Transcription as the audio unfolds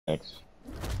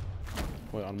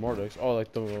Wait, on Mordix? Oh,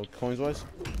 like the coins wise?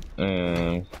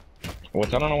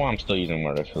 Which I don't know why I'm still using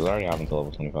Mordix, because I already have until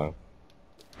level 25.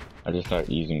 I just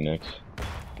started using Nyx.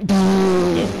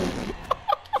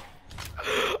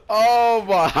 Oh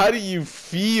my, how do you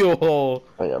feel? Oh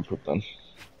yeah, I pooped them.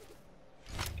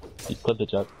 You put the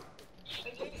chat.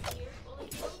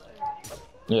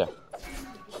 Yeah.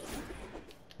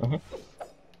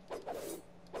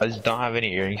 I just don't have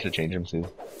any earrings to change them to.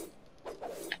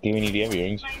 Steven, do you have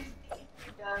earrings?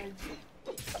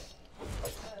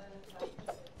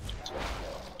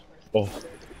 Oh.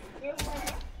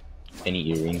 Any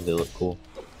earrings, they look cool.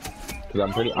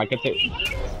 Cause I could take,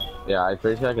 yeah, I'm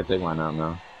pretty sure I could take mine out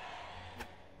now.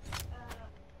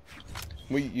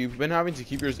 Wait, you've been having to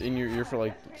keep yours in your ear for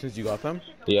like, since you got them?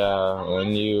 Yeah, when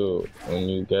you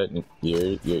get your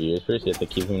ears first, you have to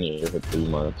keep them in your ear for 3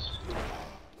 months.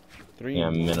 3 Yeah,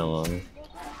 months. minimum.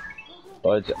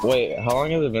 Oh, wait, how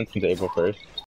long has it been since April 1st?